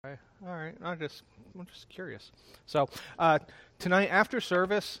Okay. All right. I'm just curious. So tonight after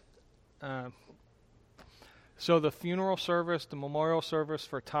service, uh, so the funeral service, the memorial service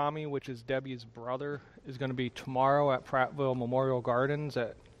for Tommy, which is Debbie's brother, is going to be tomorrow at Prattville Memorial Gardens.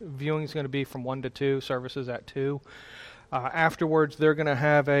 Viewing is going to be from 1 to 2, services at 2. Afterwards, they're going to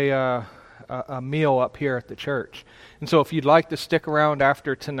have a meal up here at the church. And so if you'd like to stick around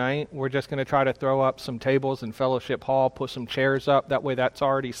after tonight, we're just going to try to throw up some tables in Fellowship Hall, put some chairs up. That way that's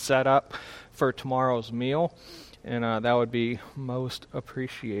already set up for tomorrow's meal. And that would be most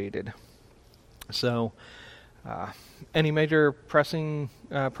appreciated. So any major pressing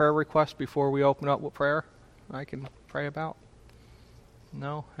prayer requests before we open up with prayer I can pray about?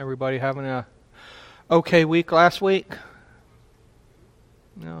 No? Everybody having a okay week last week?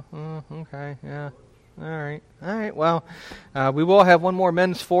 No? Okay, yeah. All right. Well, we will have one more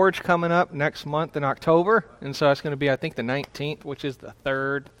Men's Forge coming up next month in October, and so that's going to be, I think, the 19th, which is the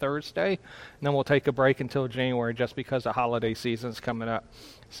third Thursday, and then we'll take a break until January just because the holiday season's coming up.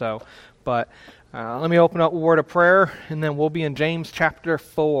 So, but let me open up a word of prayer, and then we'll be in James chapter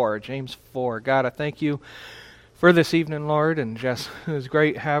 4. James 4. God, I thank you for this evening, Lord, and just it was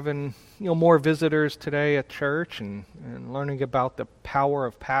great having more visitors today at church and learning about the power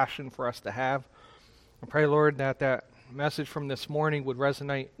of passion for us to have. I pray, Lord, that message from this morning would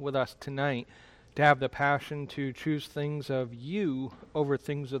resonate with us tonight, to have the passion to choose things of you over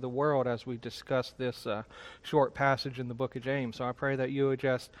things of the world as we discuss this short passage in the book of James. So I pray that you would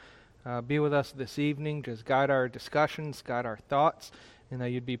just be with us this evening, just guide our discussions, guide our thoughts, and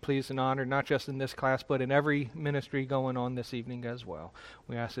that you'd be pleased and honored, not just in this class, but in every ministry going on this evening as well.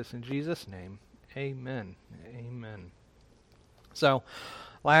 We ask this in Jesus' name. Amen. Amen. So,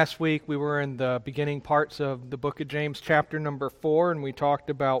 last week we were in the beginning parts of the book of James, chapter number 4, and we talked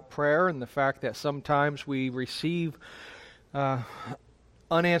about prayer and the fact that sometimes we receive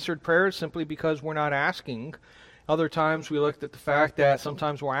unanswered prayers simply because we're not asking. Other times we looked at the fact that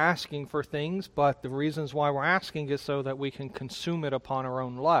sometimes we're asking for things, but the reasons why we're asking is so that we can consume it upon our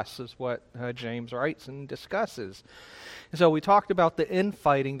own lusts, is what James writes and discusses. And so we talked about the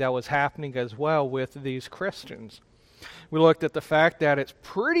infighting that was happening as well with these Christians. We looked at the fact that it's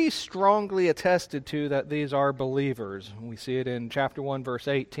pretty strongly attested to that these are believers. We see it in chapter 1, verse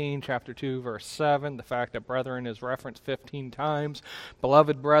 18, chapter 2, verse 7, the fact that brethren is referenced 15 times.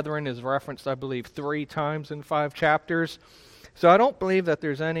 Beloved brethren is referenced, I believe, 3 times in 5 chapters. So I don't believe that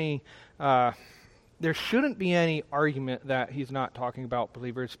there's any, there shouldn't be any argument that he's not talking about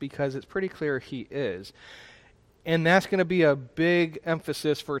believers, because it's pretty clear he is. And that's going to be a big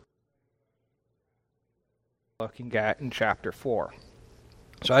emphasis for looking at in chapter 4.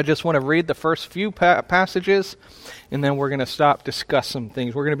 So I just want to read the first few passages, and then we're going to stop, discuss some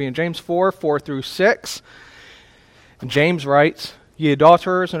things. We're going to be in James 4 through 6. And James writes, Ye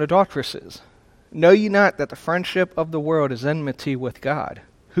adulterers and adulteresses, know ye not that the friendship of the world is enmity with God?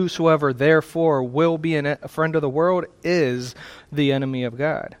 Whosoever therefore will be a friend of the world is the enemy of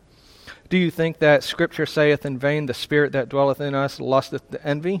God. Do you think that Scripture saith in vain, the Spirit that dwelleth in us lusteth to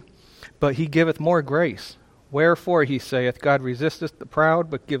envy? But he giveth more grace. Wherefore, he saith, God resisteth the proud,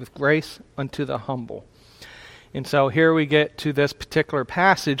 but giveth grace unto the humble. And so here we get to this particular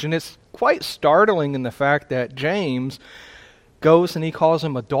passage, and it's quite startling in the fact that James goes and he calls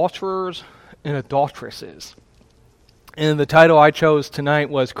them adulterers and adulteresses. And the title I chose tonight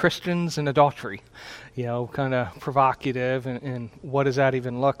was Christians and Adultery. Kind of provocative, and what does that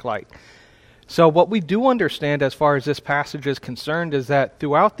even look like? So what we do understand as far as this passage is concerned is that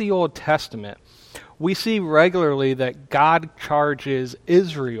throughout the Old Testament, we see regularly that God charges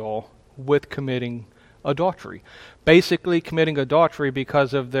Israel with committing adultery. Basically committing adultery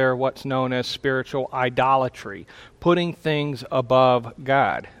because of their what's known as spiritual idolatry, putting things above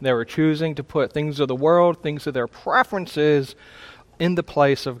God. They were choosing to put things of the world, things of their preferences, in the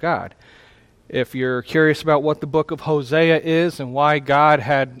place of God. If you're curious about what the book of Hosea is and why God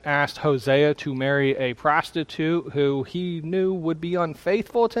had asked Hosea to marry a prostitute who he knew would be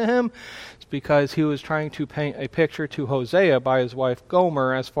unfaithful to him, it's because he was trying to paint a picture to Hosea by his wife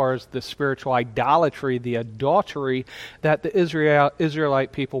Gomer as far as the spiritual idolatry, the adultery that the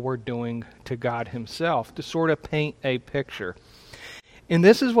Israelite people were doing to God himself, to sort of paint a picture. And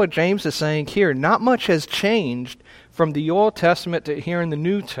this is what James is saying here. Not much has changed from the Old Testament to here in the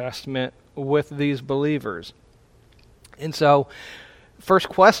New Testament with these believers. And so, first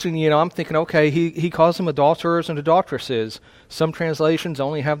question, I'm thinking, okay, he calls them adulterers and adulteresses. Some translations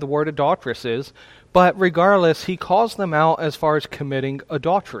only have the word adulteresses, but regardless, he calls them out as far as committing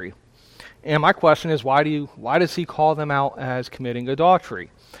adultery. And my question is, why does he call them out as committing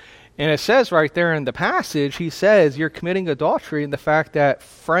adultery? And it says right there in the passage, he says you're committing adultery in the fact that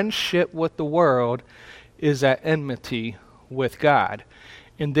friendship with the world is at enmity with God.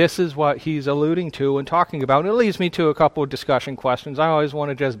 And this is what he's alluding to and talking about. And it leads me to a couple of discussion questions. I always want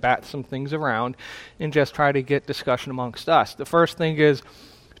to just bat some things around and just try to get discussion amongst us. The first thing is,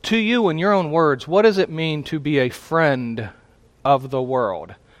 to you, in your own words, what does it mean to be a friend of the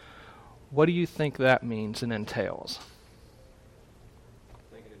world? What do you think that means and entails? I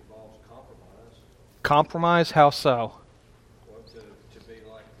think it involves compromise. Compromise? How so? Well, to be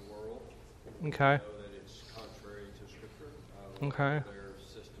like the world. Okay. Know that it's contrary to Scripture. Okay. Their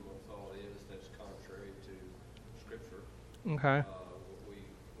system of thought is that's contrary to Scripture. Okay. We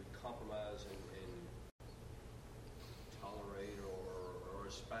compromise and tolerate or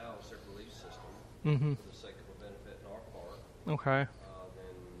espouse their belief system for the sake of a benefit in our part. Okay.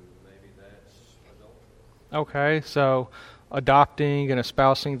 Then maybe that's adultery. Okay, so adopting and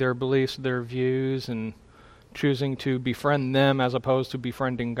espousing their beliefs, their views, and choosing to befriend them as opposed to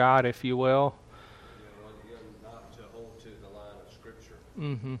befriending God, if you will. Not to hold to the line of Scripture,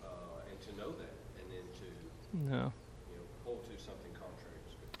 Mm-hmm. and to know that, and then to hold to something contrary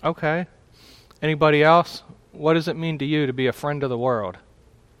to Scripture. Okay. Anybody else? What does it mean to you to be a friend of the world?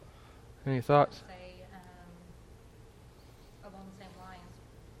 Any thoughts? Say, along the same lines,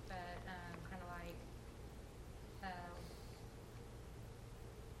 but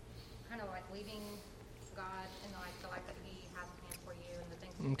kind of like leaving God in the life that He has planned for you and the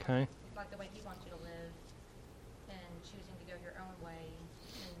things that Okay. like the way He wants you to live, and choosing to go your own way,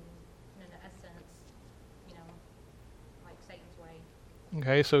 and in essence, like Satan's way.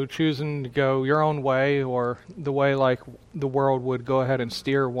 Okay, so choosing to go your own way or the way like the world would go ahead and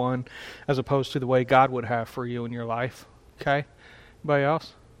steer one as opposed to the way God would have for you in your life. Okay? Anybody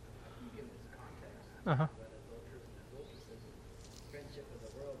else? Give this context. Uh-huh. But adulterers and adulteresses and friendship of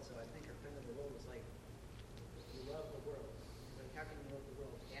the world. So I think our friend of the world is like, you love the world. Like, how can you love the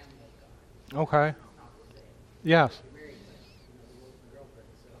world and love God? Okay. It's not the same. Yes. You're married, but the world's my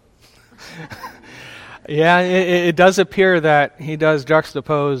girlfriend, so. Yeah, it does appear that he does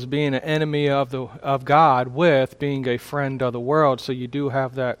juxtapose being an enemy of God with being a friend of the world, so you do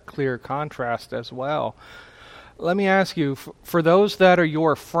have that clear contrast as well. Let me ask you, for those that are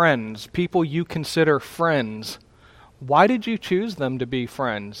your friends, people you consider friends, why did you choose them to be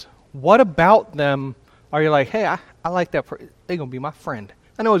friends? What about them are you like, hey, I like that, they're going to be my friend?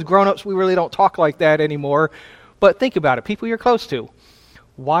 I know as grown-ups we really don't talk like that anymore, but think about it, people you're close to.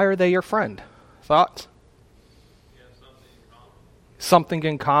 Why are they your friend? Thoughts? Something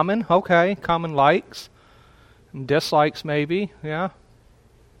in common, okay. Common likes and dislikes, maybe, yeah.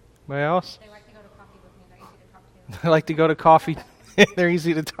 Anybody else? They like to go to coffee with me. They're easy to talk to. They like to go to coffee. They're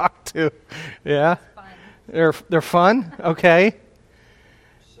easy to talk to. Yeah. It's fun. They're fun, okay.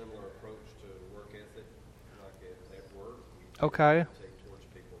 Similar approach to work ethic, like at work. Okay. Take towards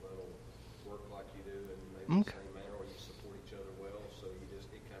people that'll work like you do and maybe the same manner, or you support each other well, so it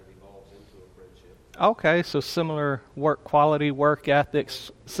kind of evolves into a friendship. Okay, so similar work quality, work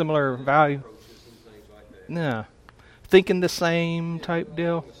ethics, similar value. Approaches and things like that. Yeah. Thinking the same type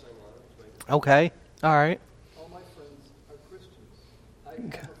deal. The same lines, maybe. Okay. All right. All my friends are Christians. I have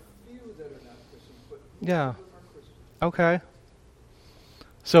a few that are not Christians, but Yeah. most of them are Christians. Okay.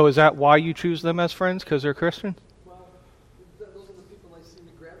 So is that why you choose them as friends? Because they're Christian? Well, those are the people I seem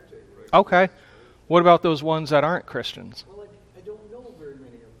to gravitate with. Okay. What about those ones that aren't Christians? Well, I don't know very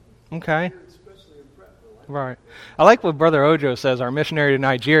many of them. Okay. Here, especially in Prattville. Right. I like what Brother Ojo says, our missionary to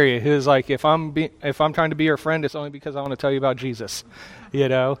Nigeria. He's like, if I'm trying to be your friend, it's only because I want to tell you about Jesus. You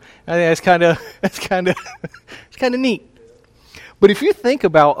know? I think it's kind of neat. But if you think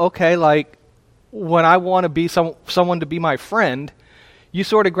about, okay, like when I want to be someone to be my friend, you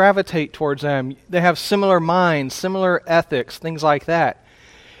sort of gravitate towards them. They have similar minds, similar ethics, things like that.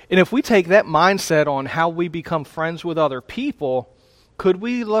 And if we take that mindset on how we become friends with other people, could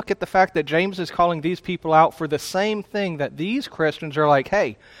we look at the fact that James is calling these people out for the same thing that these Christians are like,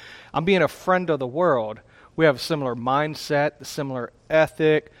 hey, I'm being a friend of the world. We have a similar mindset, a similar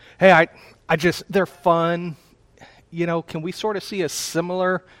ethic. Hey, they're fun. You know, can we sort of see a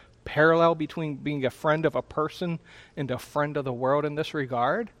similar parallel between being a friend of a person and a friend of the world in this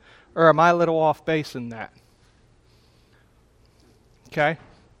regard? Or am I a little off base in that? Okay.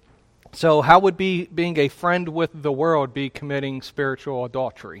 So how would being a friend with the world be committing spiritual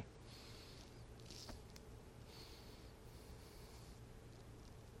adultery?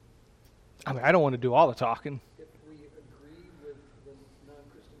 I mean, I don't want to do all the talking. If we agree with the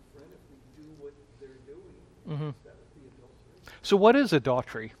non-Christian friend, if we do what they're doing, that would be adultery. So what is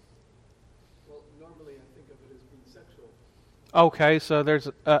adultery? Well, normally I think of it as being sexual. Okay, so there's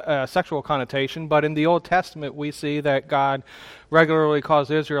a sexual connotation, but in the Old Testament we see that God regularly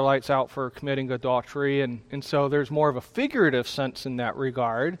calls Israelites out for committing adultery, and so there's more of a figurative sense in that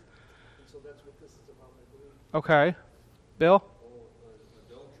regard. And so that's what this is about, I believe. Okay. Bill? Well,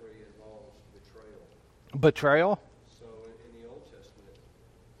 adultery involves betrayal. Betrayal? So in the Old Testament,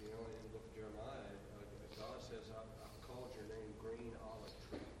 in the book of Jeremiah, God says, I've called your name green olive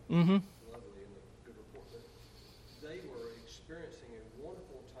tree. Mm-hmm. Lovely and a good report. But they were experiencing a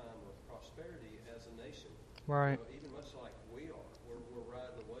wonderful time of prosperity as a nation. Right. Even much like we are. We're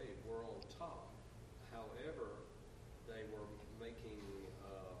riding the wave. We're on top. However, they were making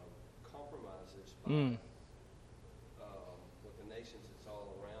compromises by with the nations that's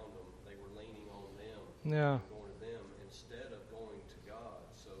all around them. They were leaning on them, Yeah. going to them instead of going to God.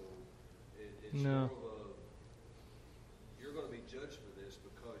 So it's No. more of a, you're going to be judged for this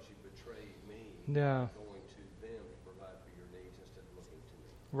because you betrayed me. Yeah. Going to them to provide for your needs instead of looking to me.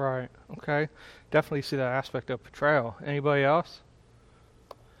 Right. Okay. Definitely see that aspect of betrayal. Anybody else?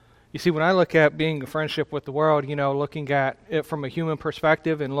 You see, when I look at being a friendship with the world, looking at it from a human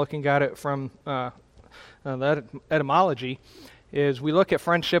perspective and looking at it from the etymology, is we look at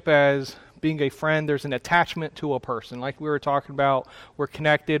friendship as being a friend. There's an attachment to a person. Like we were talking about, we're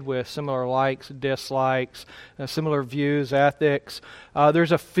connected with similar likes, dislikes, similar views, ethics.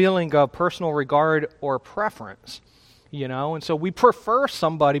 There's a feeling of personal regard or preference, and so we prefer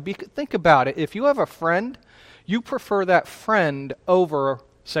somebody. Think about it. If you have a friend, you prefer that friend over,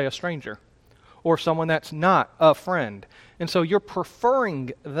 say, a stranger or someone that's not a friend. And so you're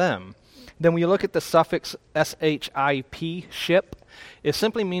preferring them. Then when you look at the suffix ship, ship, it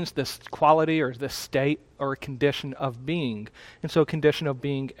simply means this quality or this state or condition of being. And so a condition of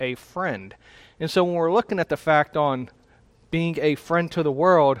being a friend. And so when we're looking at the fact on being a friend to the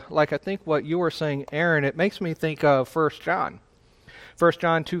world, like I think what you were saying, Aaron, it makes me think of 1 John. 1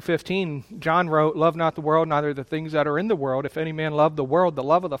 John 2:15, John wrote, "Love not the world, neither the things that are in the world. If any man love the world, the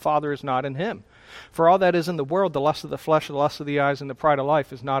love of the Father is not in him. For all that is in the world, the lust of the flesh, the lust of the eyes, and the pride of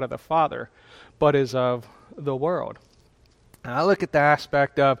life is not of the Father, but is of the world." And I look at the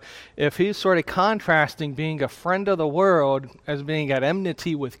aspect of, if he's sort of contrasting being a friend of the world as being at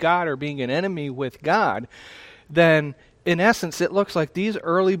enmity with God or being an enemy with God, then in essence it looks like these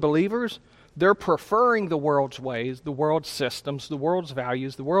early believers, they're preferring the world's ways, the world's systems, the world's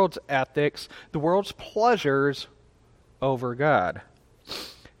values, the world's ethics, the world's pleasures over God.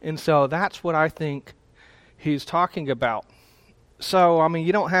 And so that's what I think he's talking about. So,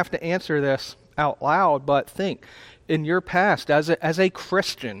 you don't have to answer this out loud, but think, in your past, as a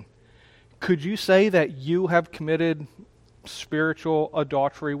Christian, could you say that you have committed spiritual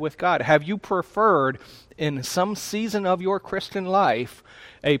adultery with God? Have you preferred in some season of your Christian life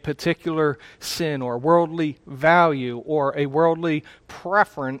a particular sin or worldly value or a worldly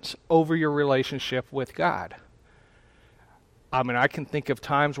preference over your relationship with God? I can think of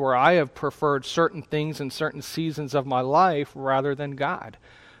times where I have preferred certain things in certain seasons of my life rather than God.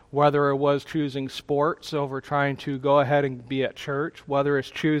 Whether it was choosing sports over trying to go ahead and be at church, whether it's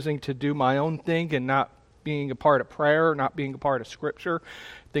choosing to do my own thing and not being a part of prayer, not being a part of Scripture,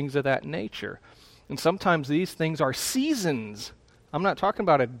 things of that nature. And sometimes these things are seasons. I'm not talking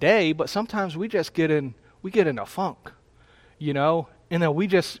about a day, but sometimes we just get in a funk, and then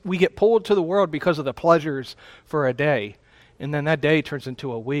we get pulled to the world because of the pleasures for a day. And then that day turns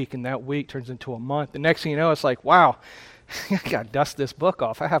into a week, and that week turns into a month. The next thing you know, it's like, wow, I got to dust this book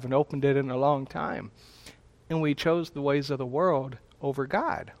off. I haven't opened it in a long time. And we chose the ways of the world over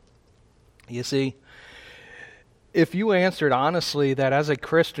God. You see, if you answered honestly that as a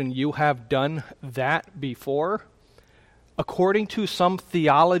Christian you have done that before, according to some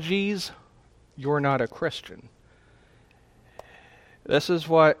theologies, you're not a Christian. This is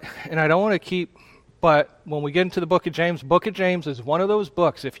what, and I don't want to keep, but when we get into the book of James is one of those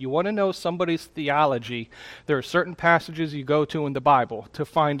books. If you want to know somebody's theology, there are certain passages you go to in the Bible to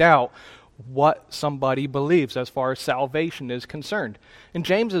find out what somebody believes as far as salvation is concerned. And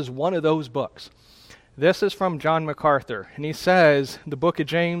James is one of those books. This is from John MacArthur, and he says the book of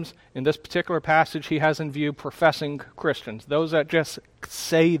James, in this particular passage, he has in view professing Christians, those that just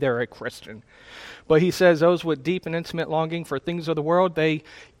say they're a Christian. But he says those with deep and intimate longing for things of the world, they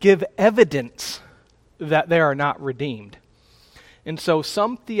give evidence that they are not redeemed. And so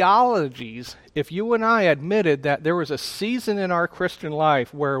some theologies, if you and I admitted that there was a season in our Christian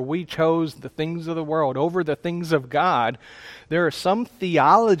life where we chose the things of the world over the things of God, there are some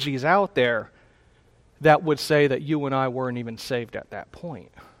theologies out there that would say that you and I weren't even saved at that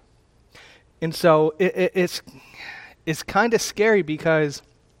point. And so it's kind of scary because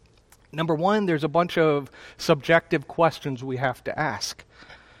Number one, there's a bunch of subjective questions we have to ask.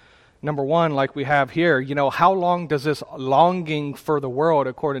 Number one, like we have here, how long does this longing for the world,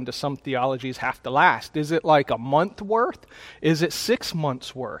 according to some theologies, have to last? Is it like a month worth? Is it 6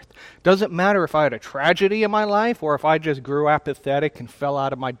 months worth? Does it matter if I had a tragedy in my life or if I just grew apathetic and fell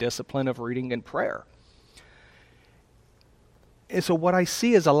out of my discipline of reading and prayer? And so what I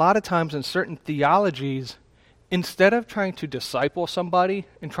see is a lot of times in certain theologies, instead of trying to disciple somebody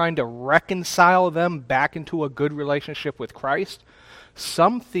and trying to reconcile them back into a good relationship with Christ,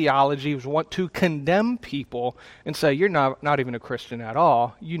 some theologies want to condemn people and say, you're not even a Christian at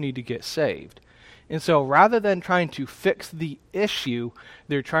all, you need to get saved. And so rather than trying to fix the issue,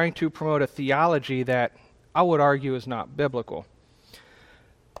 they're trying to promote a theology that I would argue is not biblical.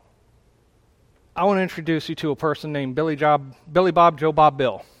 I want to introduce you to a person named Billy Bob Joe Bob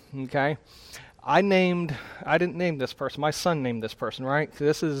Bill. Okay? I didn't name this person. My son named this person, right?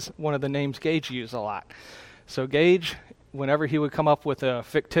 This is one of the names Gage used a lot. So Gage, whenever he would come up with a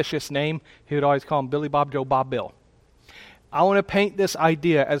fictitious name, he would always call him Billy Bob Joe Bob Bill. I want to paint this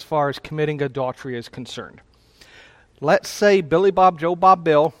idea as far as committing adultery is concerned. Let's say Billy Bob Joe Bob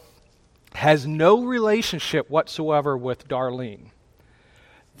Bill has no relationship whatsoever with Darlene.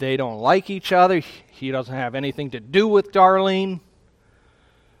 They don't like each other. He doesn't have anything to do with Darlene.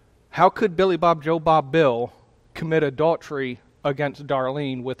 How could Billy Bob Joe Bob Bill commit adultery against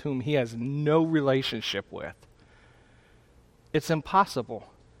Darlene with whom he has no relationship with? It's impossible.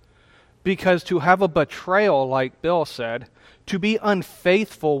 Because to have a betrayal, like Bill said, to be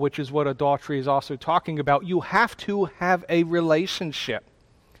unfaithful, which is what adultery is also talking about, you have to have a relationship.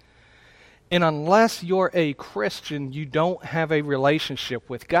 And unless you're a Christian, you don't have a relationship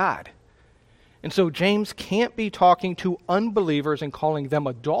with God. And so James can't be talking to unbelievers and calling them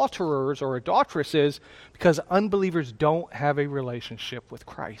adulterers or adulteresses because unbelievers don't have a relationship with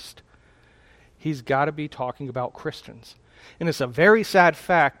Christ. He's got to be talking about Christians. And it's a very sad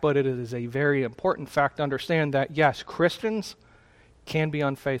fact, but it is a very important fact to understand that, yes, Christians can be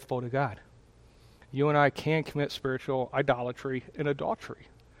unfaithful to God. You and I can commit spiritual idolatry and adultery.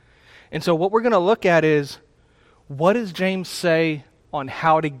 And so what we're going to look at is, what does James say on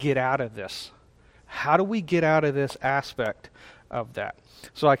how to get out of this? How do we get out of this aspect of that?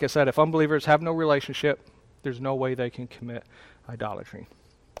 So like I said, if unbelievers have no relationship, there's no way they can commit idolatry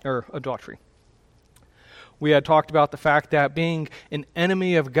or adultery. We had talked about the fact that being an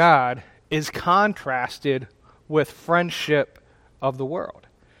enemy of God is contrasted with friendship of the world.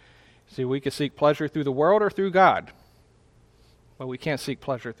 See, we can seek pleasure through the world or through God, but we can't seek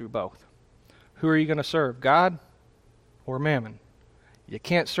pleasure through both. Who are you going to serve, God or mammon? You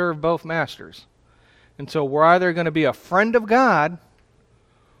can't serve both masters. And so we're either going to be a friend of God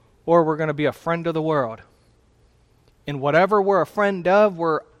or we're going to be a friend of the world. And whatever we're a friend of,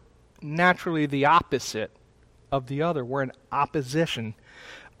 we're naturally the opposite of the other. We're in opposition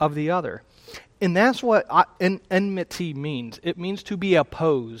of the other. And that's what enmity means. It means to be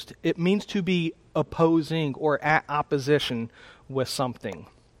opposed. It means to be opposing or at opposition with something.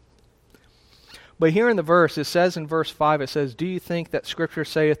 But here in the verse, it says in verse 5, it says, "Do you think that Scripture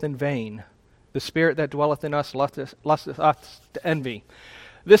saith in vain, the Spirit that dwelleth in us lusteth us to envy?"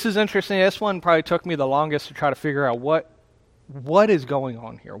 This is interesting. This one probably took me the longest to try to figure out what is going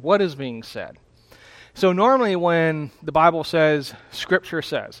on here. What is being said? So normally when the Bible says, Scripture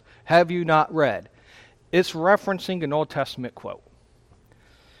says, have you not read? It's referencing an Old Testament quote.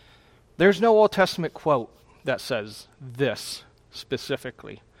 There's no Old Testament quote that says this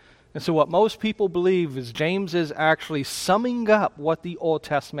specifically. And so what most people believe is James is actually summing up what the Old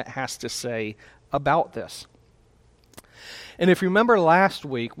Testament has to say about this. And if you remember last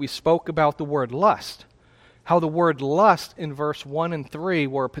week, we spoke about the word lust. How the word lust in verse 1 and 3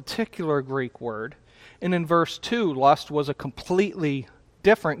 were a particular Greek word. And in verse 2, lust was a completely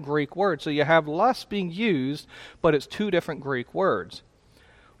different Greek word. So you have lust being used, but it's two different Greek words.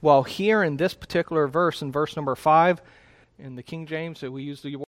 Well, here in this particular verse, in verse number 5, in the King James, so we use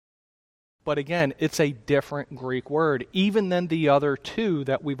the word, but again, it's a different Greek word, even than the other two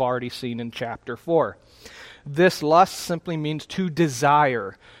that we've already seen in chapter 4. This lust simply means to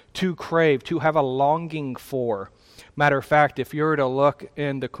desire, to crave, to have a longing for. Matter of fact, if you were to look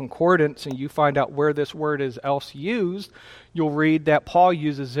in the concordance and you find out where this word is else used, you'll read that Paul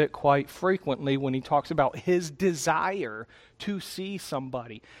uses it quite frequently when he talks about his desire to see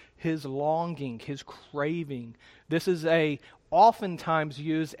somebody, his longing, his craving. This is oftentimes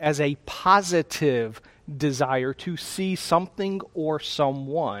used as a positive desire to see something or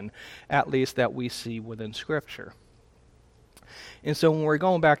someone, at least that we see within Scripture. And so when we're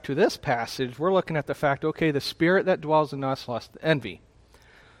going back to this passage, we're looking at the fact, okay, the Spirit that dwells in us lusts envy.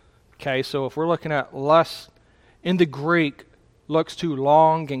 Okay, so if we're looking at lust in the Greek, looks to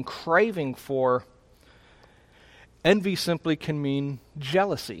long and craving for, envy simply can mean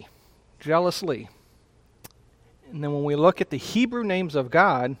jealousy, jealously. And then when we look at the Hebrew names of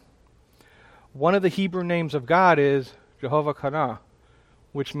God, one of the Hebrew names of God is Jehovah Kana,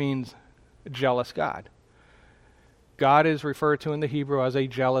 which means jealous God. God is referred to in the Hebrew as a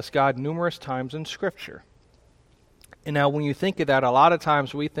jealous God numerous times in Scripture. And now when you think of that, a lot of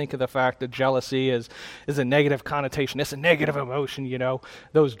times we think of the fact that jealousy is a negative connotation. It's a negative emotion,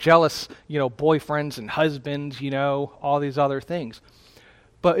 those jealous, boyfriends and husbands, all these other things.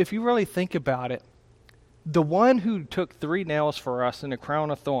 But if you really think about it, the one who took 3 nails for us and a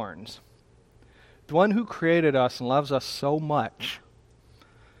crown of thorns, the one who created us and loves us so much,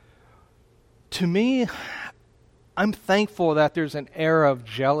 to me, I'm thankful that there's an air of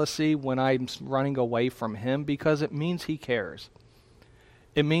jealousy when I'm running away from him, because it means he cares.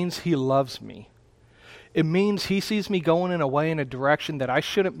 It means he loves me. It means he sees me going in a direction that I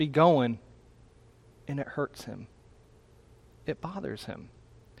shouldn't be going, and it hurts him. It bothers him.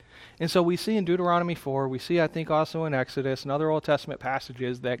 And so we see in Deuteronomy 4, we see I think also in Exodus and other Old Testament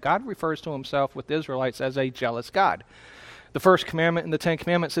passages that God refers to himself with the Israelites as a jealous God. The first commandment in the 10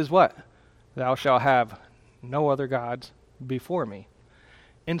 Commandments is what? Thou shalt have no other gods before me.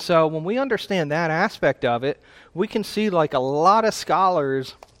 And so when we understand that aspect of it, we can see, like a lot of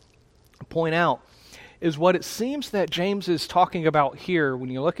scholars point out, is what it seems that James is talking about here when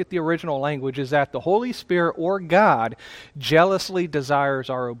you look at the original language is that the Holy Spirit or God jealously desires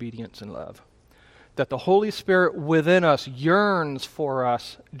our obedience and love. That the Holy Spirit within us yearns for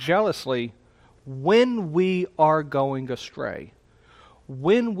us jealously when we are going astray,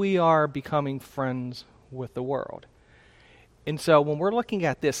 when we are becoming friends with the world. And so when we're looking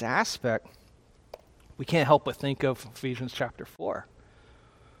at this aspect, we can't help but think of Ephesians chapter 4.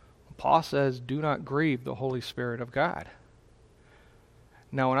 Paul says, do not grieve the Holy Spirit of God.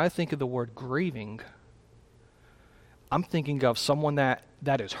 Now, when I think of the word grieving, I'm thinking of someone that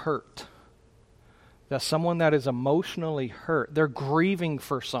is hurt. That's someone that is emotionally hurt. They're grieving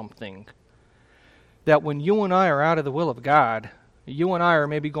for something. That when you and I are out of the will of God, you and I are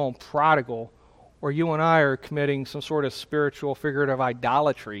maybe going prodigal, or you and I are committing some sort of spiritual, figurative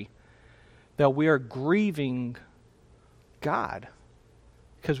idolatry, that we are grieving God,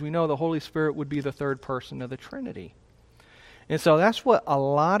 because we know the Holy Spirit would be the third person of the Trinity. And so that's what a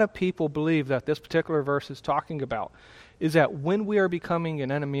lot of people believe that this particular verse is talking about, is that when we are becoming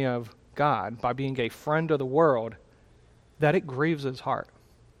an enemy of God by being a friend of the world, that it grieves his heart,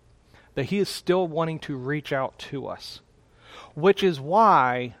 that he is still wanting to reach out to us. Which is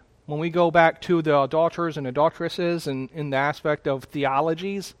why, when we go back to the adulterers and adulteresses and in the aspect of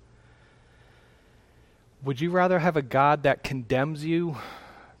theologies, would you rather have a God that condemns you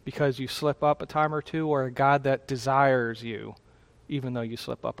because you slip up a time or two, or a God that desires you even though you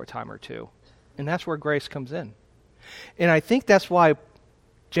slip up a time or two? And that's where grace comes in. And I think that's why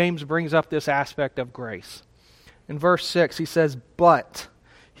James brings up this aspect of grace. In verse 6, he says, but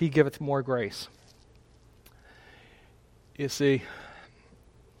he giveth more grace. You see,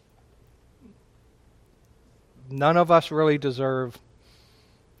 none of us really deserve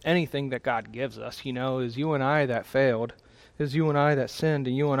anything that God gives us. It's you and I that failed. It's you and I that sinned,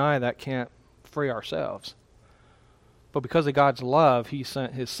 and you and I that can't free ourselves. But because of God's love, he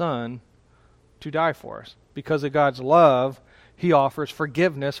sent his Son to die for us. Because of God's love, he offers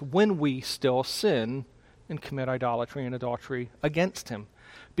forgiveness when we still sin and commit idolatry and adultery against him.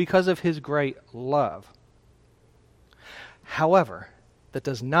 Because of his great love. However, that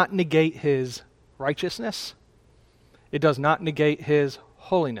does not negate his righteousness. It does not negate his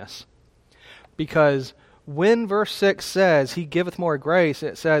holiness. Because when verse 6 says, he giveth more grace,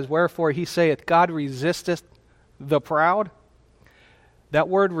 it says, wherefore he saith, God resisteth the proud. That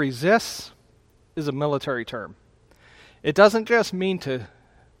word resists is a military term. It doesn't just mean to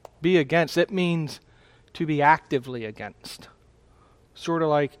be against, it means to be actively against. Sort of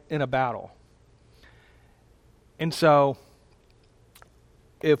like in a battle. And so,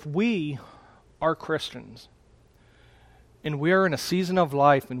 if we are Christians, and we are in a season of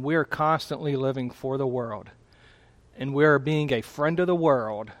life, and we are constantly living for the world, and we are being a friend of the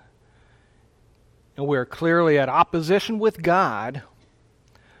world, and we are clearly at opposition with God,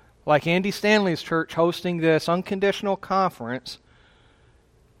 like Andy Stanley's church hosting this unconditional conference,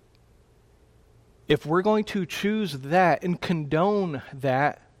 if we're going to choose that and condone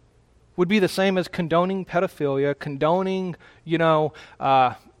that, would be the same as condoning pedophilia, condoning,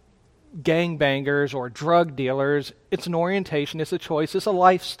 gangbangers or drug dealers. It's an orientation, it's a choice, it's a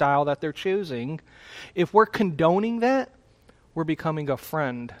lifestyle that they're choosing. If we're condoning that, we're becoming a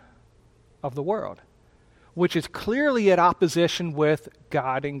friend of the world, which is clearly at opposition with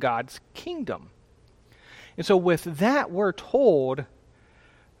God and God's kingdom. And so with that, we're told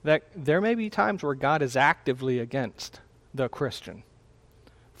that there may be times where God is actively against the Christian.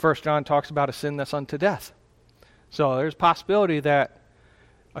 1 John talks about a sin that's unto death. So there's a possibility that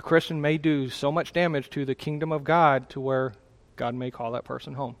a Christian may do so much damage to the kingdom of God to where God may call that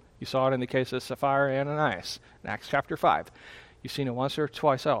person home. You saw it in the case of Sapphira and Ananias in Acts chapter 5. You've seen it once or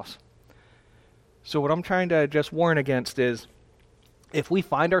twice else. So what I'm trying to just warn against is if we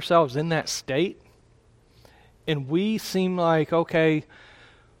find ourselves in that state and we seem like, okay,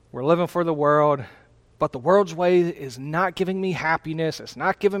 we're living for the world, but the world's way is not giving me happiness, it's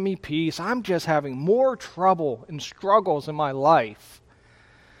not giving me peace, I'm just having more trouble and struggles in my life,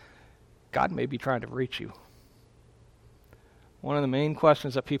 God may be trying to reach you. One of the main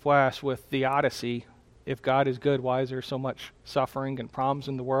questions that people ask with the Odyssey, if God is good, why is there so much suffering and problems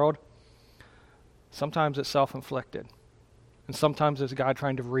in the world? Sometimes it's self-inflicted. And sometimes it's God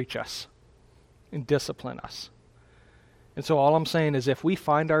trying to reach us and discipline us. And so all I'm saying is if we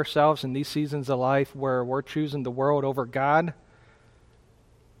find ourselves in these seasons of life where we're choosing the world over God,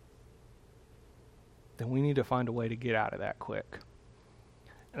 then we need to find a way to get out of that quick.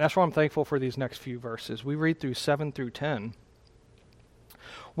 And that's why I'm thankful for these next few verses. We read through 7 through 10,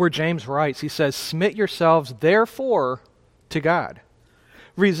 where James writes, he says, "Submit yourselves therefore to God.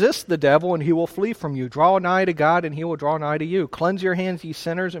 Resist the devil, and he will flee from you. Draw nigh to God, and he will draw nigh to you. Cleanse your hands, ye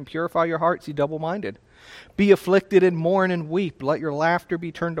sinners, and purify your hearts, ye double-minded. Be afflicted, and mourn, and weep. Let your laughter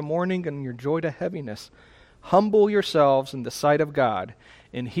be turned to mourning, and your joy to heaviness. Humble yourselves in the sight of God,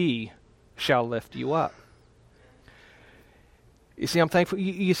 and he shall lift you up." You see, I'm thankful.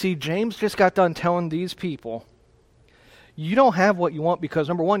 You see, James just got done telling these people, you don't have what you want because,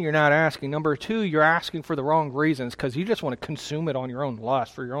 number one, you're not asking. Number two, you're asking for the wrong reasons because you just want to consume it on your own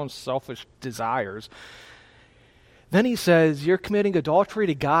lust, for your own selfish desires. Then he says, you're committing adultery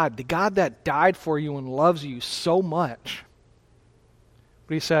to God, the God that died for you and loves you so much.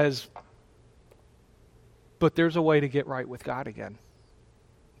 But he says, but there's a way to get right with God again.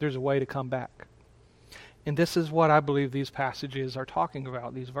 There's a way to come back. And this is what I believe these passages are talking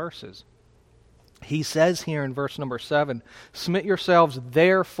about, these verses. He says here in verse number 7, submit yourselves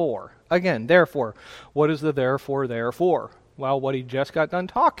therefore. Again, therefore. What is the therefore? Well, what he just got done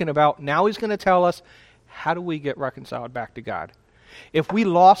talking about, now he's going to tell us, how do we get reconciled back to God? If we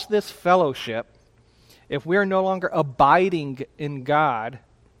lost this fellowship, if we're no longer abiding in God,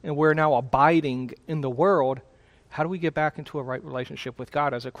 and we're now abiding in the world, how do we get back into a right relationship with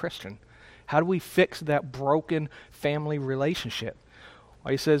God as a Christian? How do we fix that broken family relationship?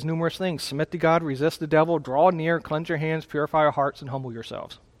 Well, he says numerous things. Submit to God, resist the devil, draw near, cleanse your hands, purify your hearts, and humble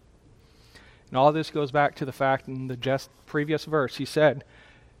yourselves. And all this goes back to the fact in the just previous verse, he said,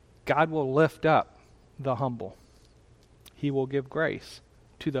 God will lift up the humble. He will give grace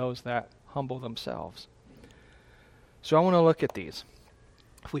to those that humble themselves. So I want to look at these.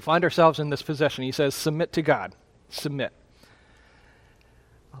 If we find ourselves in this position, he says, submit to God. Submit.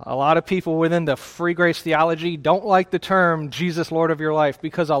 A lot of people within the free grace theology don't like the term Jesus Lord of your life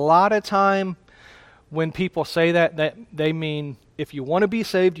because a lot of time when people say that they mean if you want to be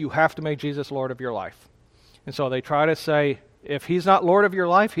saved, you have to make Jesus Lord of your life. And so they try to say if he's not Lord of your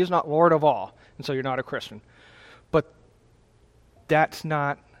life, he's not Lord of all. And so you're not a Christian. But that's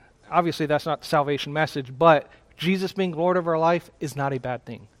not the salvation message, but Jesus being Lord of our life is not a bad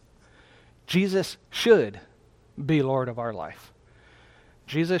thing. Jesus should be Lord of our life.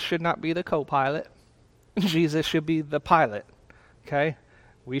 Jesus should not be the co-pilot. Jesus should be the pilot. Okay?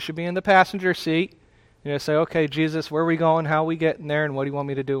 We should be in the passenger seat. Say, okay, Jesus, where are we going? How are we getting there? And what do you want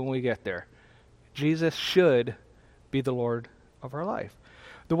me to do when we get there? Jesus should be the Lord of our life.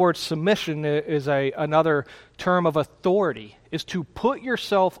 The word submission is another term of authority, is to put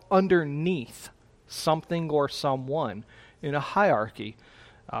yourself underneath something or someone in a hierarchy.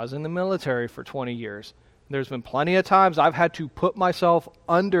 I was in the military for 20 years. There's been plenty of times I've had to put myself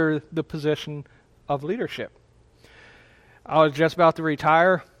under the position of leadership. I was just about to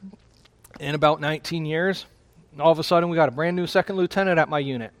retire in about 19 years. And all of a sudden, we got a brand new second lieutenant at my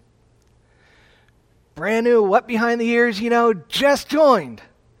unit. Brand new, wet behind the ears, just joined.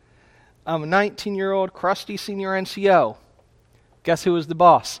 I'm a 19-year-old crusty senior NCO. Guess who was the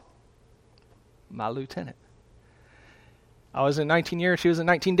boss? My lieutenant. I was in 19 years, she was in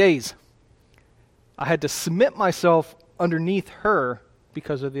 19 days. I had to submit myself underneath her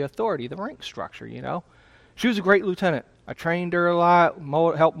because of the authority, the rank structure, She was a great lieutenant. I trained her a lot,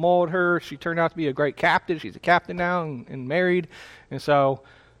 helped mold her. She turned out to be a great captain. She's a captain now and married. And so,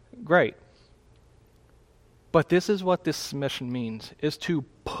 great. But this is what this submission means, is to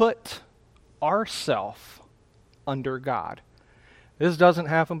put ourself under God. This doesn't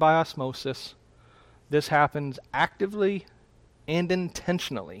happen by osmosis. This happens actively and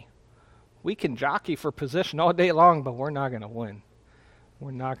intentionally. We can jockey for position all day long, but we're not going to win.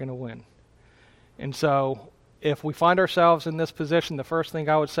 We're not going to win. And so, if we find ourselves in this position, the first thing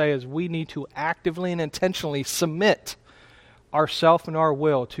I would say is we need to actively and intentionally submit ourself and our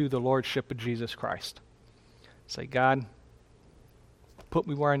will to the Lordship of Jesus Christ. Say, God, put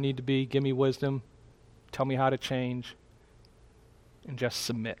me where I need to be. Give me wisdom. Tell me how to change. And just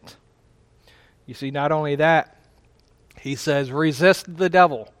submit. You see, not only that, he says, resist the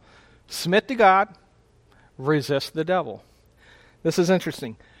devil. Submit to God. Resist the devil. This is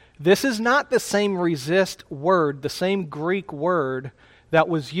interesting. This is not the same resist word, the same Greek word that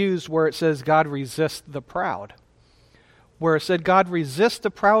was used where it says God resists the proud. Where it said God resists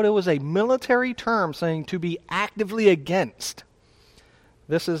the proud, it was a military term saying to be actively against.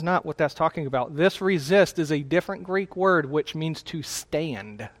 This is not what that's talking about. This resist is a different Greek word which means to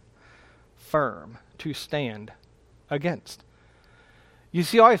stand firm, to stand against. You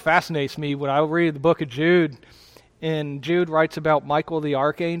see, it always fascinates me when I read the book of Jude, and Jude writes about Michael the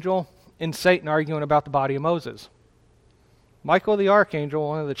archangel and Satan arguing about the body of Moses. Michael the archangel,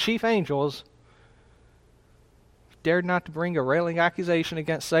 one of the chief angels, dared not to bring a railing accusation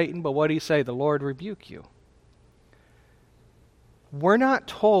against Satan, but what did he say? The Lord rebuke you. We're not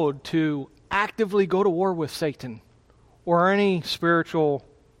told to actively go to war with Satan or any spiritual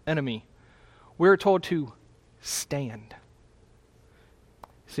enemy. We're told to stand.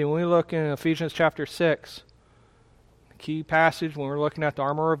 See, when we look in Ephesians chapter 6, the key passage, when we're looking at the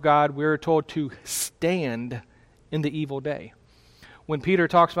armor of God, we're told to stand in the evil day. When Peter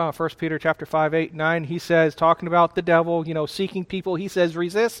talks about 1 Peter chapter 5, 8, 9, he says, talking about the devil, seeking people, he says,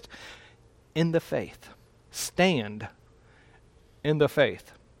 resist in the faith. Stand in the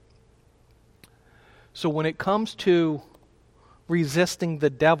faith. So when it comes to resisting the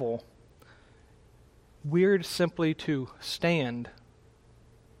devil, we're simply to stand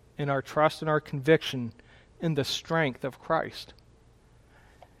in our trust and our conviction in the strength of Christ.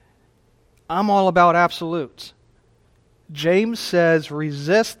 I'm all about absolutes. James says,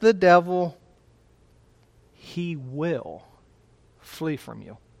 resist the devil, he will flee from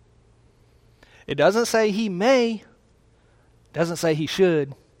you. It doesn't say he may, doesn't say he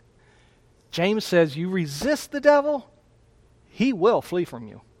should. James says, you resist the devil, he will flee from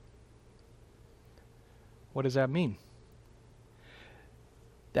you. What does that mean?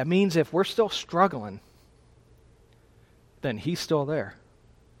 That means if we're still struggling, then he's still there.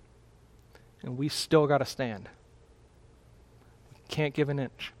 And we still got to stand. We can't give an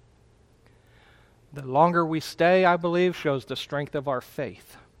inch. The longer we stay, I believe, shows the strength of our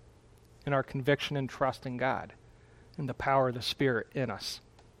faith and our conviction and trust in God and the power of the Spirit in us.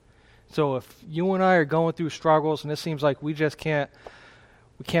 So if you and I are going through struggles and it seems like we can't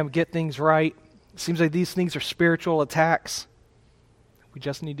get things right, it seems like these things are spiritual attacks, we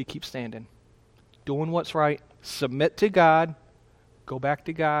just need to keep standing, doing what's right, submit to God, go back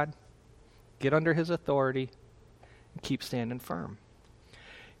to God, get under his authority, and keep standing firm.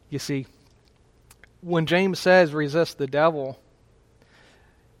 You see, when James says resist the devil,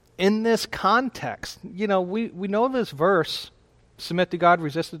 in this context, we know this verse, submit to God,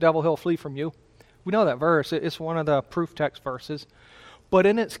 resist the devil, he'll flee from you. We know that verse. It's one of the proof text verses. But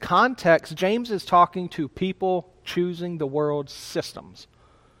in its context, James is talking to people choosing the world's systems,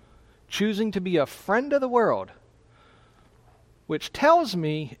 choosing to be a friend of the world, which tells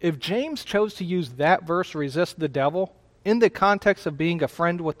me if James chose to use that verse, resist the devil, in the context of being a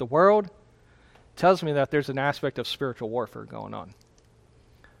friend with the world, tells me that there's an aspect of spiritual warfare going on.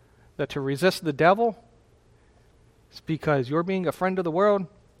 That to resist the devil is because you're being a friend of the world.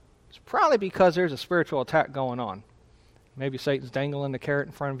 It's probably because there's a spiritual attack going on. Maybe Satan's dangling the carrot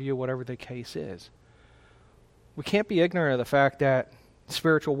in front of you, whatever the case is. We can't be ignorant of the fact that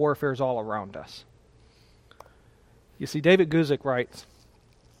spiritual warfare is all around us. You see, David Guzik writes,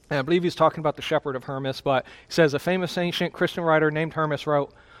 and I believe he's talking about the shepherd of Hermas, but he says, a famous ancient Christian writer named Hermas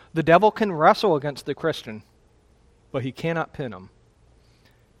wrote, the devil can wrestle against the Christian, but he cannot pin him.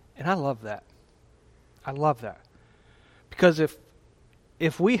 And I love that. I love that. Because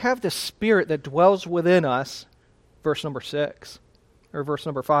if we have the Spirit that dwells within us, verse number 6, or verse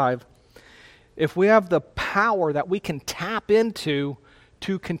number 5, if we have the power that we can tap into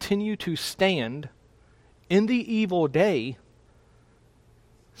to continue to stand in the evil day,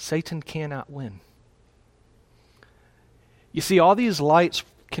 Satan cannot win. You see, all these lights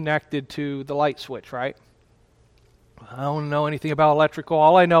connected to the light switch, right? I don't know anything about electrical.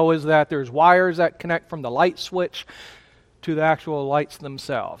 All I know is that there's wires that connect from the light switch to the actual lights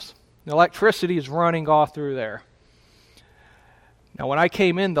themselves. The electricity is running all through there. Now, when I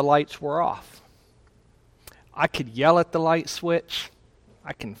came in, the lights were off. I could yell at the light switch.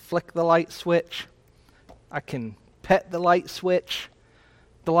 I can flick the light switch. I can pet the light switch.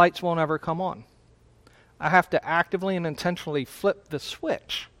 The lights won't ever come on. I have to actively and intentionally flip the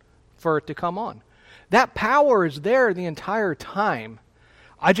switch for it to come on. That power is there the entire time.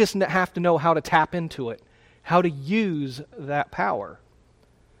 I just have to know how to tap into it, how to use that power.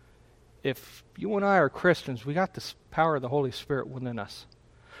 If you and I are Christians, we got this power of the Holy Spirit within us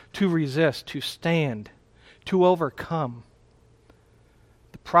to resist, to stand, to overcome.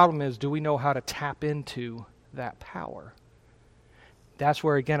 The problem is, do we know how to tap into that power? That's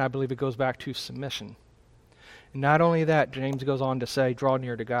where, again, I believe it goes back to submission. And not only that, James goes on to say, draw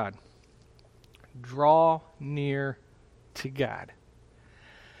near to God. Draw near to God.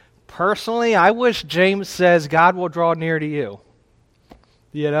 Personally, I wish James says God will draw near to you.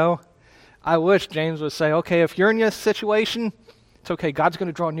 You know? I wish James would say, okay, if you're in this situation, it's okay, God's going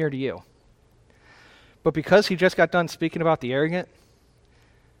to draw near to you. But because he just got done speaking about the arrogant,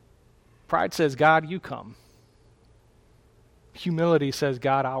 pride says, God, you come. Humility says,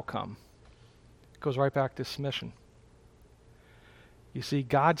 God, I'll come. It goes right back to submission. You see,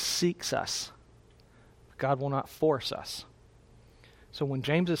 God seeks us. God will not force us. So when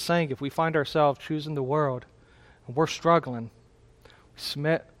James is saying, if we find ourselves choosing the world, and we're struggling, we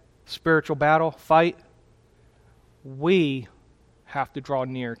submit, spiritual battle, fight, we have to draw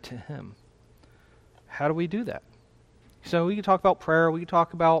near to him. How do we do that? So we can talk about prayer, we can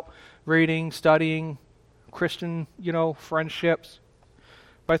talk about reading, studying, Christian, friendships.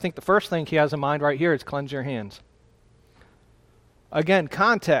 But I think the first thing he has in mind right here is cleanse your hands. Again,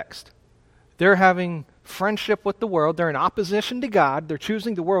 context. They're having friendship with the world. They're in opposition to God. They're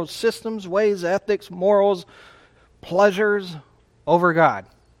choosing the world's systems, ways, ethics, morals, pleasures over God.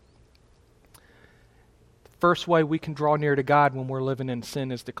 First way we can draw near to God when we're living in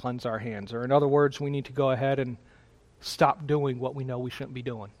sin is to cleanse our hands. Or in other words, we need to go ahead and stop doing what we know we shouldn't be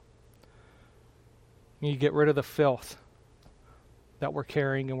doing. We need to get rid of the filth that we're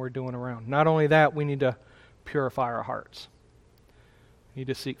carrying and we're doing around. Not only that, we need to purify our hearts. We need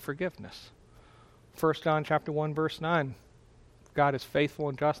to seek forgiveness. 1 John chapter 1, verse 9. God is faithful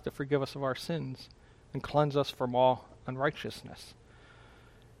and just to forgive us of our sins and cleanse us from all unrighteousness.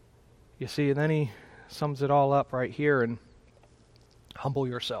 You see, and then he sums it all up right here and humble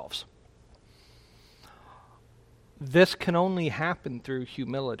yourselves. This can only happen through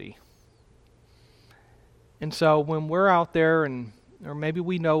humility. And so when we're out there, or maybe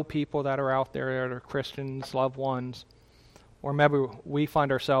we know people that are out there that are Christians, loved ones, or maybe we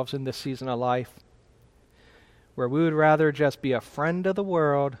find ourselves in this season of life where we would rather just be a friend of the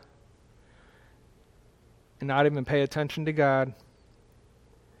world and not even pay attention to God,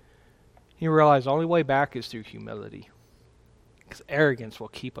 you realize the only way back is through humility. Because arrogance will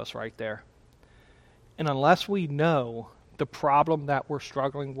keep us right there. And unless we know the problem that we're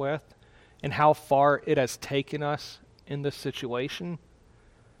struggling with and how far it has taken us in this situation,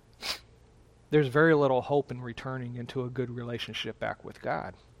 there's very little hope in returning into a good relationship back with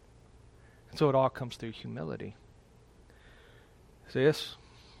God. And so it all comes through humility. See, this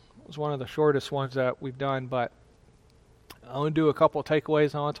was one of the shortest ones that we've done, but I want to do a couple of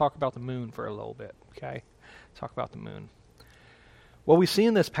takeaways. I want to talk about the moon for a little bit, okay? Talk about the moon. What we see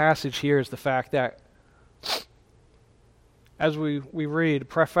in this passage here is the fact that as we read,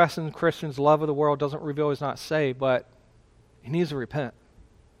 professing Christians' love of the world doesn't reveal he's not saved, but he needs to repent.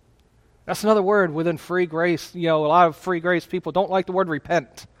 That's another word within free grace. A lot of free grace people don't like the word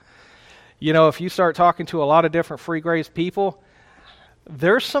repent. If you start talking to a lot of different free grace people,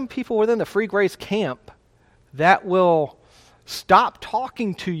 there's some people within the free grace camp that will stop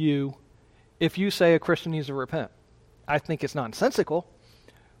talking to you if you say a Christian needs to repent. I think it's nonsensical,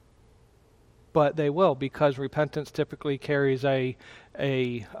 but they will, because repentance typically carries a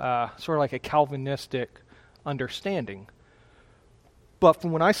sort of like a Calvinistic understanding. But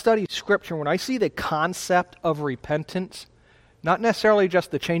from when I study Scripture, when I see the concept of repentance, not necessarily just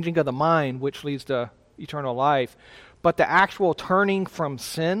the changing of the mind, which leads to eternal life, but the actual turning from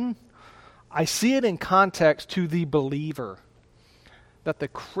sin, I see it in context to the believer, that the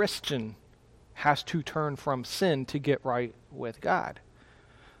Christian has to turn from sin to get right with God.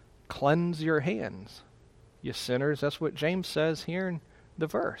 Cleanse your hands, you sinners. That's what James says here in the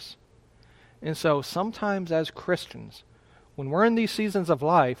verse. And so sometimes as Christians, when we're in these seasons of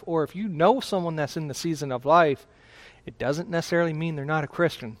life, or if you know someone that's in the season of life, it doesn't necessarily mean they're not a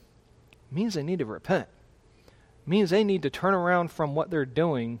Christian. It means they need to repent. It means they need to turn around from what they're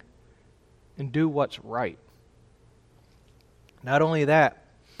doing and do what's right. Not only that,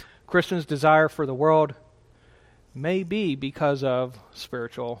 Christians' desire for the world may be because of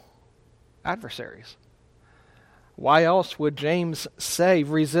spiritual adversaries. Why else would James say,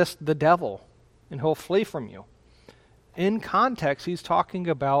 resist the devil and he'll flee from you? In context, he's talking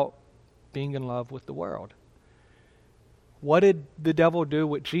about being in love with the world. What did the devil do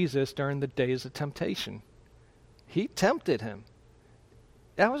with Jesus during the days of temptation? He tempted him.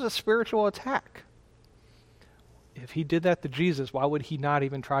 That was a spiritual attack. If he did that to Jesus, why would he not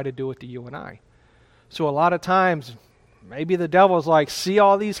even try to do it to you and I? So a lot of times, maybe the devil's like, see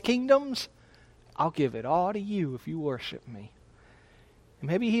all these kingdoms? I'll give it all to you if you worship me. And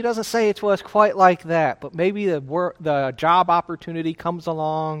maybe he doesn't say it to us quite like that, but maybe the job opportunity comes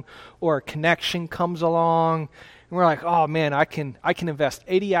along or a connection comes along, and we're like, oh man, I can invest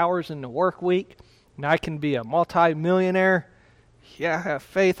 80 hours in the work week, and I can be a multi-millionaire. Yeah, I have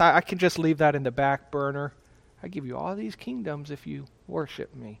faith. I can just leave that in the back burner. I give you all these kingdoms if you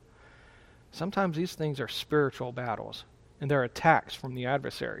worship me. Sometimes these things are spiritual battles, and they're attacks from the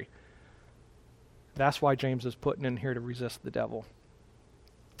adversary. That's why James is putting in here to resist the devil.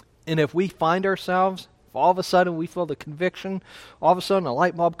 And if we find ourselves, if all of a sudden we feel the conviction, all of a sudden a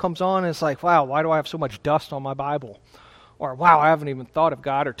light bulb comes on, and it's like, wow, why do I have so much dust on my Bible? Or, wow, I haven't even thought of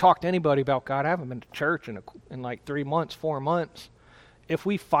God or talked to anybody about God. I haven't been to church in like 3 months, 4 months. If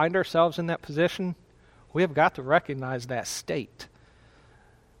we find ourselves in that position, we have got to recognize that state.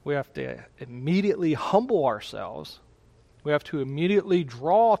 We have to immediately humble ourselves. We have to immediately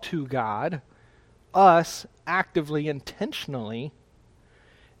draw to God, us actively, intentionally.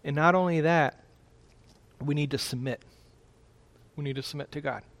 And not only that, we need to submit. We need to submit to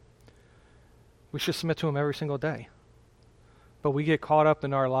God. We should submit to Him every single day. But we get caught up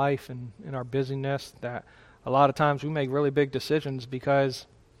in our life and in our busyness that a lot of times we make really big decisions because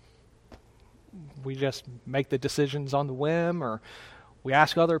we just make the decisions on the whim, or we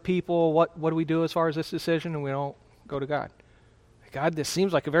ask other people, what do we do as far as this decision, and we don't go to God. God, this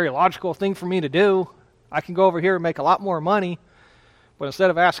seems like a very logical thing for me to do. I can go over here and make a lot more money. But instead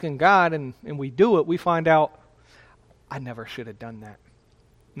of asking God and we do it, we find out, I never should have done that.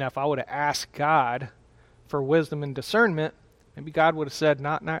 Now, if I would have asked God for wisdom and discernment, maybe God would have said,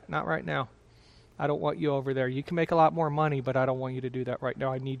 not right now. I don't want you over there. You can make a lot more money, but I don't want you to do that right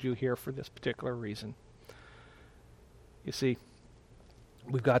now. I need you here for this particular reason. You see,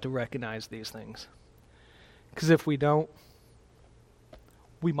 we've got to recognize these things. Because if we don't,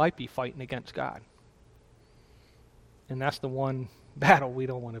 we might be fighting against God. And that's the one battle we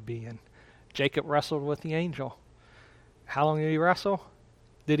don't want to be in. Jacob wrestled with the angel. How long did he wrestle?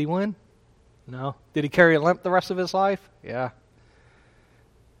 Did he win? No. Did he carry a limp the rest of his life? Yeah.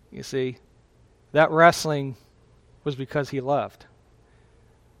 You see, that wrestling was because he loved.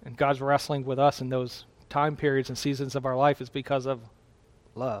 And God's wrestling with us in those time periods and seasons of our life is because of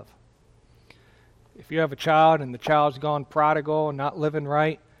love. If you have a child and the child's gone prodigal and not living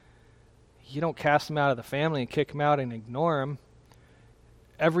right, you don't cast them out of the family and kick them out and ignore them.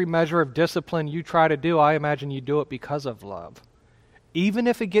 Every measure of discipline you try to do, I imagine you do it because of love. Even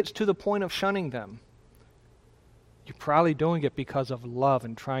if it gets to the point of shunning them, you're probably doing it because of love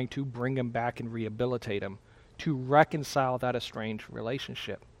and trying to bring them back and rehabilitate them, to reconcile that estranged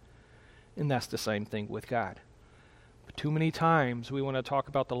relationship. And that's the same thing with God. But too many times we want to talk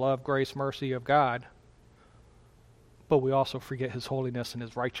about the love, grace, mercy of God, but we also forget His holiness and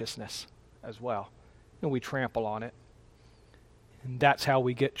His righteousness as well. And we trample on it. And that's how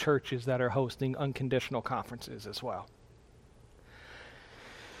we get churches that are hosting unconditional conferences as well.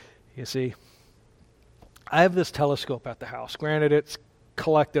 You see, I have this telescope at the house. Granted, it's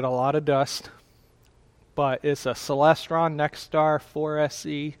collected a lot of dust, but it's a Celestron Nexstar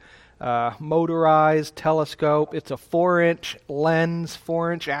 4SE motorized telescope. It's a 4-inch lens,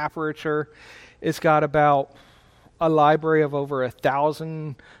 4-inch aperture. It's got about a library of over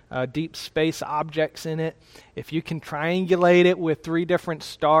 1,000 deep space objects in it. If you can triangulate it with 3 different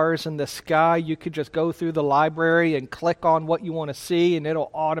stars in the sky, you could just go through the library and click on what you want to see, and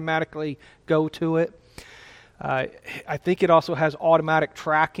it'll automatically go to it. I think it also has automatic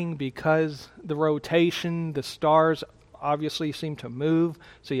tracking because the rotation, the stars obviously seem to move,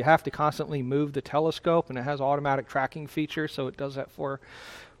 so you have to constantly move the telescope, and it has automatic tracking features, so it does that for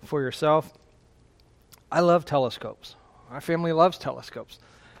yourself. I love telescopes. My family loves telescopes.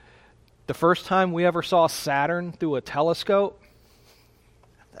 The first time we ever saw Saturn through a telescope,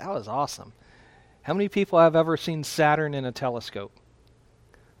 that was awesome. How many people have ever seen Saturn in a telescope?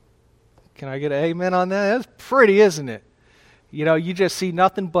 Can I get an amen on that? That's pretty, isn't it? You know, you just see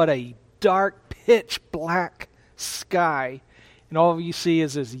nothing but a dark, pitch black sky, and all you see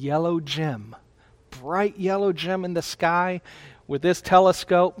is this yellow gem, bright yellow gem in the sky With this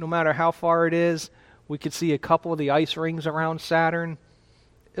telescope, no matter how far it is, we could see a couple of the ice rings around Saturn.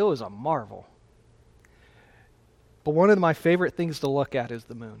 It was a marvel. But one of my favorite things to look at is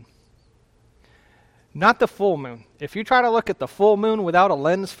the moon. Not the full moon. If you try to look at the full moon without a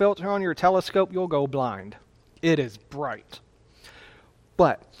lens filter on your telescope, you'll go blind. It is bright.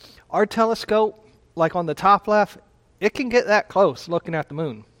 But our telescope, like on the top left, it can get that close looking at the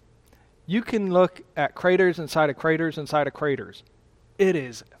moon. You can look at craters inside of craters inside of craters. It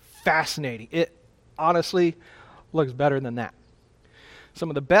is fascinating. It honestly looks better than that. Some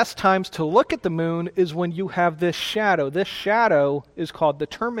of the best times to look at the moon is when you have this shadow. This shadow is called the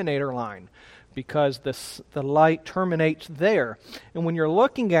terminator line because the light terminates there. And when you're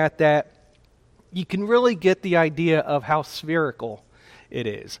looking at that, you can really get the idea of how spherical it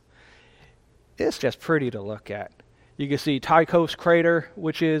is. It's just pretty to look at. You can see Tycho's crater,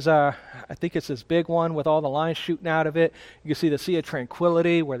 which is, I think it's this big one with all the lines shooting out of it. You can see the Sea of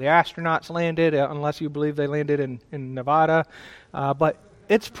Tranquility where the astronauts landed, unless you believe they landed in Nevada. But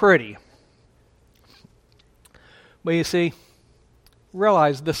it's pretty. But you see,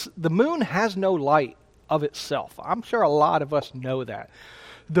 realize the moon has no light of itself. I'm sure a lot of us know that.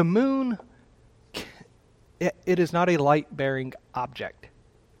 The moon, it is not a light-bearing object.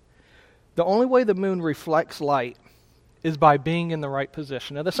 The only way the moon reflects light is by being in the right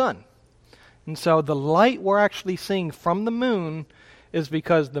position of the sun. And so the light we're actually seeing from the moon is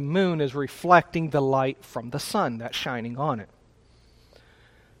because the moon is reflecting the light from the sun that's shining on it.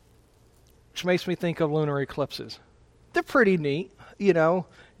 Which makes me think of lunar eclipses. They're pretty neat. You know,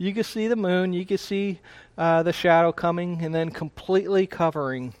 you can see the moon, you can see the shadow coming and then completely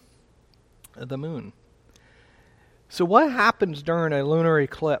covering the moon. So what happens during a lunar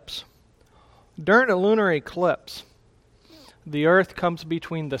eclipse? During a lunar eclipse, the earth comes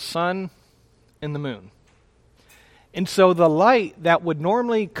between the sun and the moon. And so the light that would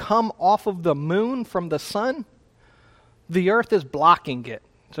normally come off of the moon from the sun, the earth is blocking it.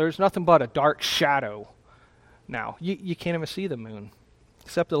 So there's nothing but a dark shadow now. You can't even see the moon,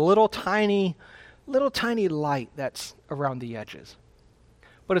 except a little tiny light that's around the edges.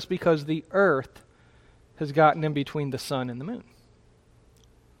 But it's because the earth has gotten in between the sun and the moon.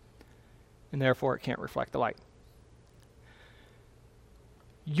 And therefore it can't reflect the light.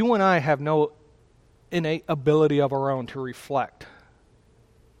 You and I have no innate ability of our own to reflect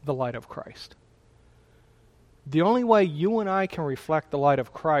the light of Christ. The only way you and I can reflect the light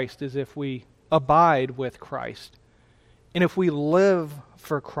of Christ is if we abide with Christ, and if we live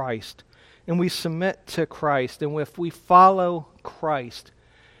for Christ, and we submit to Christ, and if we follow Christ.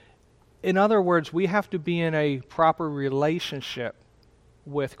 In other words, we have to be in a proper relationship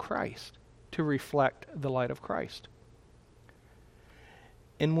with Christ to reflect the light of Christ.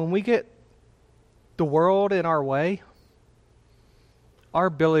 And when we get the world in our way, our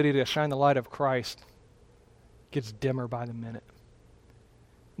ability to shine the light of Christ gets dimmer by the minute.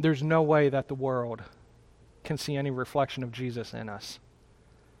 There's no way that the world can see any reflection of Jesus in us.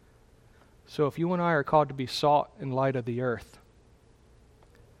 So if you and I are called to be salt and light of the earth,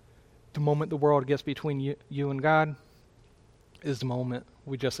 the moment the world gets between you and God is the moment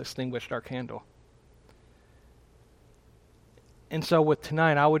we just extinguished our candle. And so with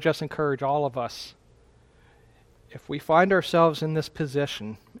tonight, I would just encourage all of us, if we find ourselves in this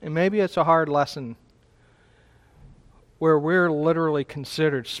position, and maybe it's a hard lesson, where we're literally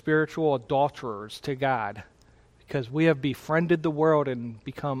considered spiritual adulterers to God because we have befriended the world and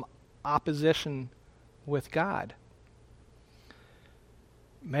become opposition with God.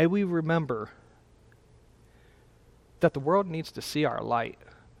 May we remember that the world needs to see our light.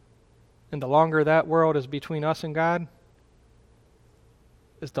 And the longer that world is between us and God,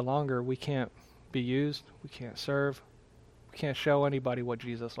 is the longer we can't be used, we can't serve, we can't show anybody what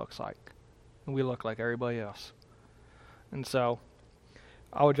Jesus looks like. And we look like everybody else. And so,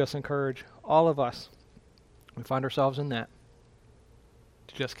 I would just encourage all of us, we find ourselves in that,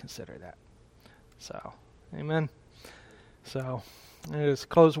 to just consider that. So, amen. So, I just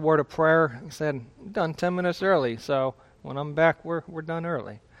close a word of prayer. I said, I'm done 10 minutes early, so when I'm back, we're done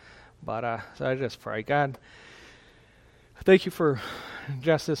early. But so I just pray, God, thank you for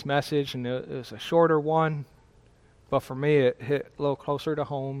just this message, and it was a shorter one, but for me it hit a little closer to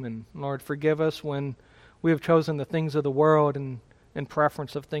home. And Lord, forgive us when we have chosen the things of the world and in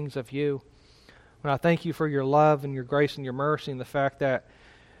preference of things of you. And I thank you for your love and your grace and your mercy and the fact that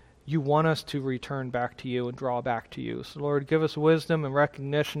you want us to return back to you and draw back to you. So Lord, give us wisdom and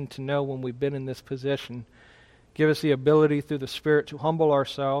recognition to know when we've been in this position. Give us the ability through the Spirit to humble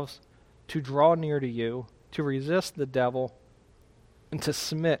ourselves, to draw near to you, to resist the devil, and to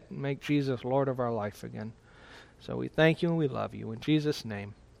submit and make Jesus Lord of our life again. So we thank you and we love you. In Jesus'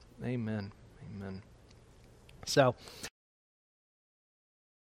 name, amen. Amen. So